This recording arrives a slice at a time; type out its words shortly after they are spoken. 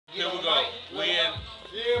Here we go.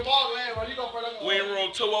 We in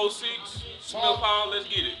room 206. Smith Hall, let's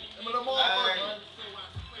get it. Let me go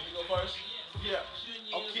first. Yeah.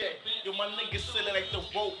 Okay. Yo, my niggas silly like the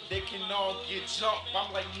rope. They can all get jumped.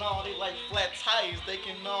 I'm like, nah, they like flat tires. They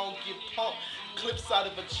can all get pumped. Clips out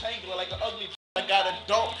of a chamber like an ugly. I got a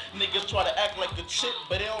dog. Niggas try to act like a chick,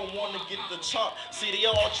 but they don't want to get the chump. See, they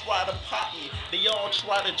all try to pop me. They all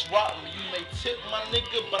try to drop me. You may tip my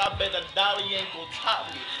nigga, but I bet $1 ain't gonna top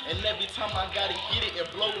me. And every time I gotta get it, it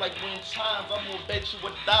blow like wind chimes. I'm gonna bet you $1.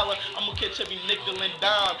 I'm gonna catch every nickel and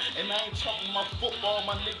dime. And I ain't talking my football,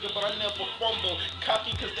 my nigga, but I never fumble.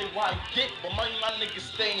 Cocky cause they ride dick, but my niggas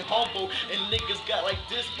staying humble. And niggas got like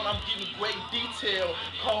this, but I'm giving great detail.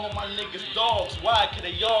 Calling my niggas dogs. Why? Cause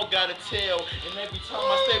they all got a tail. And every time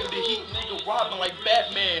I stay with the heat, nigga robbing like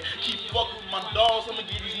Batman. Keep fucking with my dogs, I'ma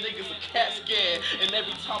give these niggas a CAT scan. And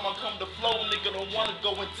every time I come to flow, nigga don't wanna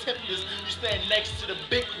go and tempt this. You stand next to the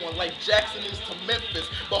big one like Jackson is to Memphis.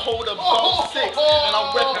 But hold up, zone 6, and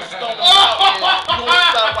I'm repping Stone Mountain. You on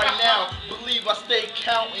side right now, believe I stay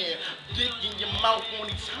counting. Dick in your mouth,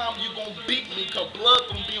 only time you gon' beat me. Cause blood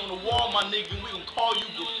gon' be on the wall, my nigga, we gon' call you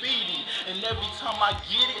graffiti. And every time I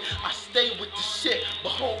get it, I stay with the shit. But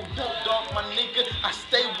hold up, dog, my nigga, I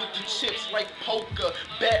stay with the chips like poker.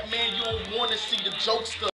 Batman, you don't wanna see the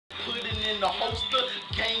jokester. Put it in the holster,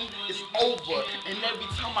 game is over. And every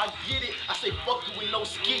time I get it, I say fuck you with no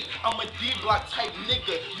ski. I'm a D-block type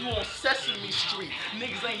nigga, you on Sesame Street.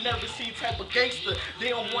 Niggas ain't never seen type of gangster. They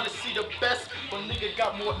don't wanna see the best, but nigga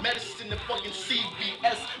got more medicine than fucking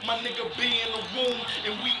CVS. My nigga be in the room,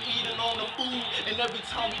 and we eating on the food. And every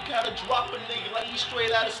time we gotta drop a nigga like we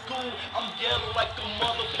straight out of school, I'm yelling like a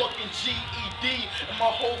motherfucking GED. And my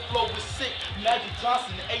whole flow is sick, Magic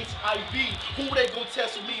Johnson, HIV. Who they gon'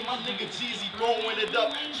 test with me? My nigga Jeezy throwing it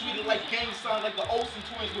up. Treated like gang sign like the Olsen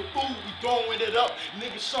twins with food. We throwing it up.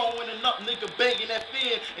 Nigga showing it up. Nigga banging that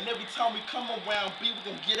fin. And every time we come around, B, we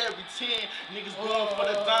gon' get every 10. Niggas going for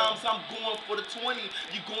the dimes. I'm going for the 20.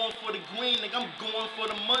 You going for the green. Nigga, I'm going for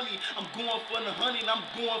the money. I'm going for the honey. And I'm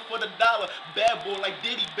going for the dollar. Bad boy like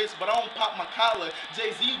Diddy, bitch, but I don't pop my collar.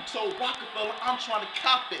 Jay-Z told Rockefeller, I'm trying to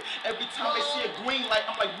cop it. Every time they see a green light,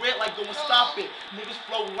 I'm like red light, go and stop it. Niggas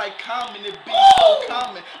flow like Common. It be so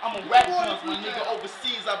common. I'm a rap guns, my nigga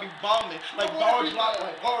overseas, I be bombing. Like large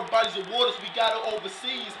bodies of waters, we got it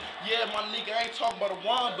overseas. Yeah, my nigga, I ain't talking about a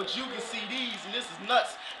wand, but you can see these, and this is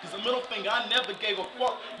nuts. Cause the middle finger, I never gave a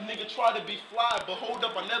fuck. Nigga try to be fly, but hold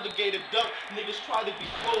up, I never gave a duck. Niggas try to be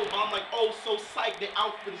cold, but I'm like, oh, so psyched, their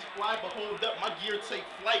outfit is fly, but hold up, my gear take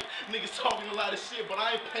flight. Niggas talking a lot of shit, but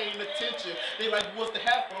I ain't paying attention. They like, what's the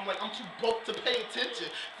happen? I'm like, I'm too broke to pay attention.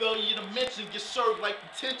 Failure to mention, get served like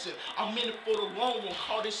detention. I'm in it for the long one,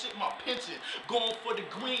 call this shit my pension. Going for the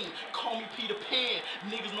green, call me Peter Pan.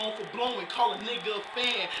 Niggas known for blowing, call a nigga a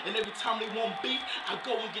fan. And every time they want beef, I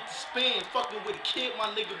go and get the spin. Fucking with a kid, my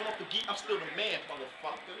nigga, but don't forget I'm still the man,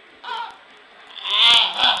 motherfucker.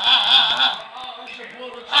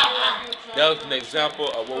 That was an example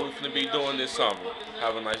of what we're finna be doing this summer.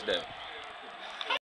 Have a nice day.